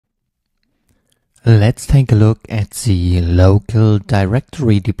Let's take a look at the local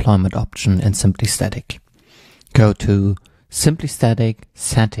directory deployment option in Simply Static. Go to Simply Static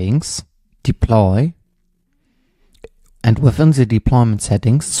Settings, Deploy, and within the deployment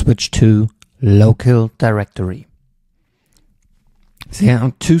settings, switch to Local Directory. There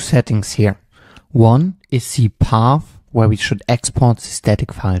are two settings here. One is the path where we should export the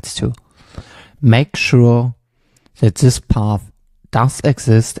static files to. Make sure that this path does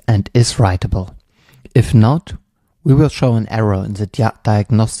exist and is writable. If not, we will show an error in the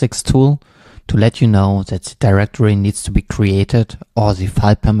diagnostics tool to let you know that the directory needs to be created or the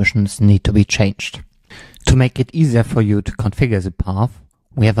file permissions need to be changed. To make it easier for you to configure the path,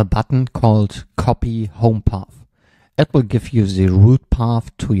 we have a button called Copy Home Path. It will give you the root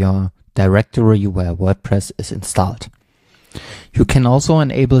path to your directory where WordPress is installed. You can also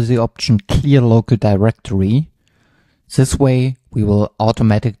enable the option Clear Local Directory. This way, we will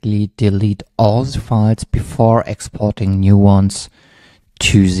automatically delete all the files before exporting new ones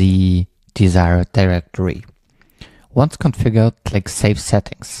to the desired directory. Once configured, click Save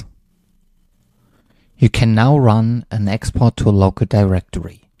Settings. You can now run an export to a local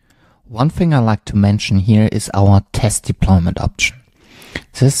directory. One thing I like to mention here is our test deployment option.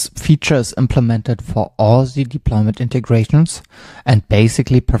 This feature is implemented for all the deployment integrations and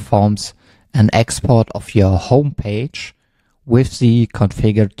basically performs an export of your home page with the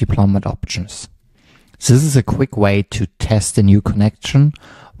configured deployment options. This is a quick way to test a new connection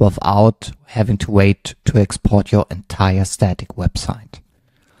without having to wait to export your entire static website.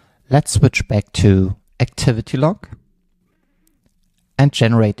 Let's switch back to Activity Log and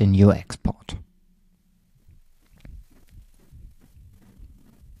generate a new export.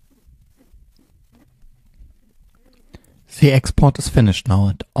 The export is finished now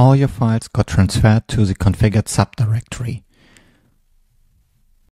and all your files got transferred to the configured subdirectory.